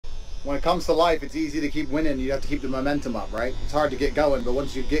When it comes to life, it's easy to keep winning. You have to keep the momentum up, right? It's hard to get going, but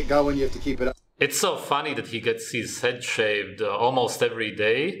once you get going, you have to keep it up. It's so funny that he gets his head shaved almost every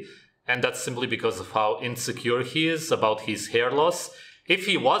day, and that's simply because of how insecure he is about his hair loss. If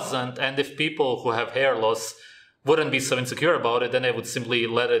he wasn't, and if people who have hair loss wouldn't be so insecure about it, then they would simply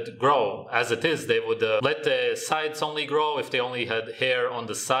let it grow as it is. They would let the sides only grow if they only had hair on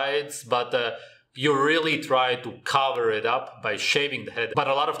the sides, but you really try to cover it up by shaving the head. But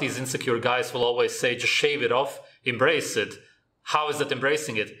a lot of these insecure guys will always say, just shave it off, embrace it. How is that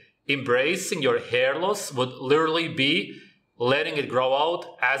embracing it? Embracing your hair loss would literally be letting it grow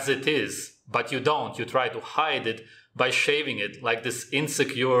out as it is. But you don't. You try to hide it by shaving it like this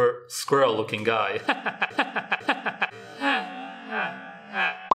insecure squirrel-looking guy.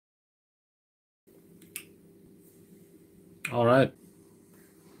 All right.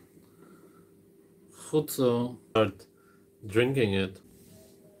 So start drinking it.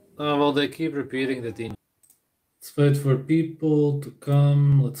 Well, they keep repeating the thing. Let's wait for people to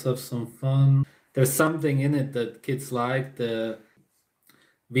come. Let's have some fun. There's something in it that kids like. The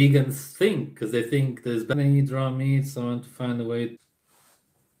vegans think, because they think there's better than eat raw meat, so I want to find a way.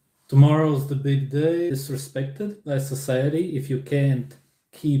 Tomorrow's the big day. Disrespected by society if you can't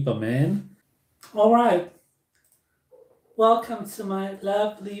keep a man. All right. Welcome to my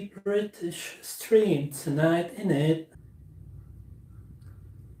lovely British stream tonight, innit?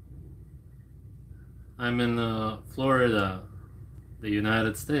 I'm in Florida, the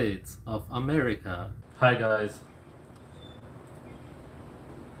United States of America. Hi guys.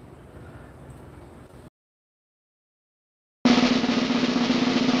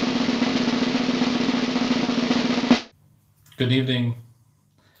 Good evening.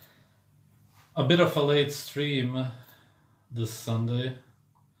 A bit of a late stream this Sunday.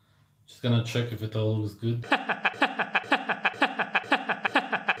 Just gonna check if it all looks good.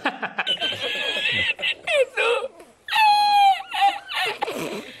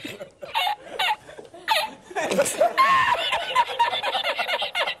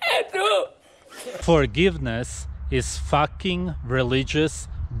 Forgiveness is fucking religious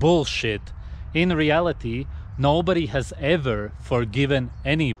bullshit. In reality, nobody has ever forgiven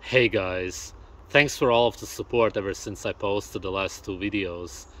any. Hey guys, thanks for all of the support ever since I posted the last 2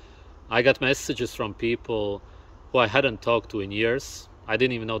 videos. I got messages from people who I hadn't talked to in years. I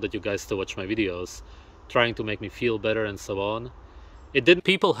didn't even know that you guys still watch my videos, trying to make me feel better and so on.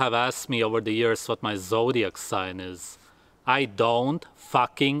 People have asked me over the years what my zodiac sign is. I don't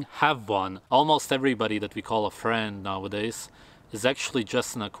fucking have one. Almost everybody that we call a friend nowadays is actually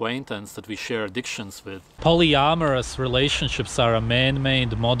just an acquaintance that we share addictions with. Polyamorous relationships are a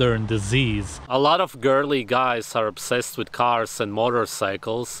man-made modern disease. A lot of girly guys are obsessed with cars and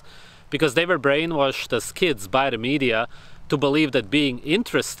motorcycles because they were brainwashed as kids by the media to believe that being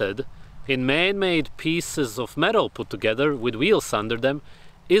interested in man-made pieces of metal put together with wheels under them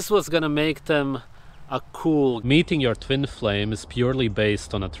is what's gonna make them a cool. Meeting your twin flame is purely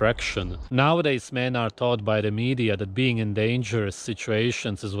based on attraction. Nowadays men are taught by the media that being in dangerous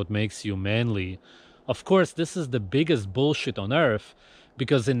situations is what makes you manly. Of course, this is the biggest bullshit on earth,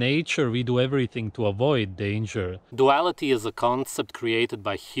 because in nature we do everything to avoid danger. Duality is a concept created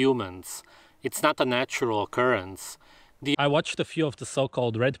by humans. It's not a natural occurrence. I watched a few of the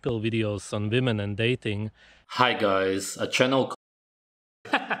so-called red pill videos on women and dating. Hi guys, a channel.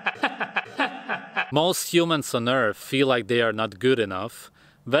 Most humans on Earth feel like they are not good enough,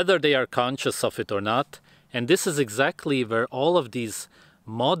 whether they are conscious of it or not, and this is exactly where all of these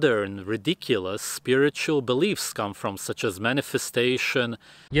modern, ridiculous spiritual beliefs come from, such as manifestation.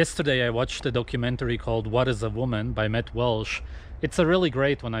 Yesterday I watched a documentary called What is a Woman by Matt Walsh. It's a really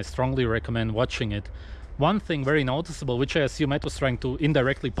great one, I strongly recommend watching it. One thing very noticeable, which I assume Matt was trying to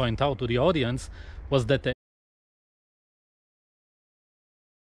indirectly point out to the audience, was that the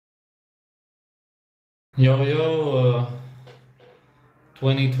Yo,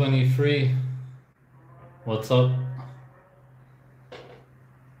 2023, what's up?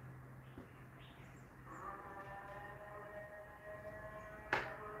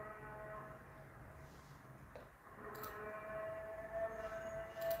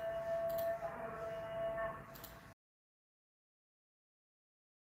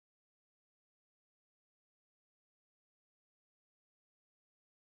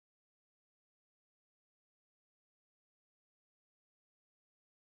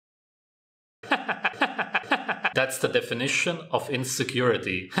 That's the definition of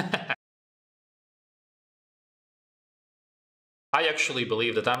insecurity. I actually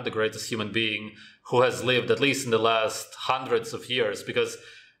believe that I'm the greatest human being who has lived, at least in the last hundreds of years, because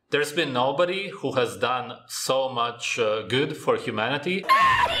there's been nobody who has done so much good for humanity.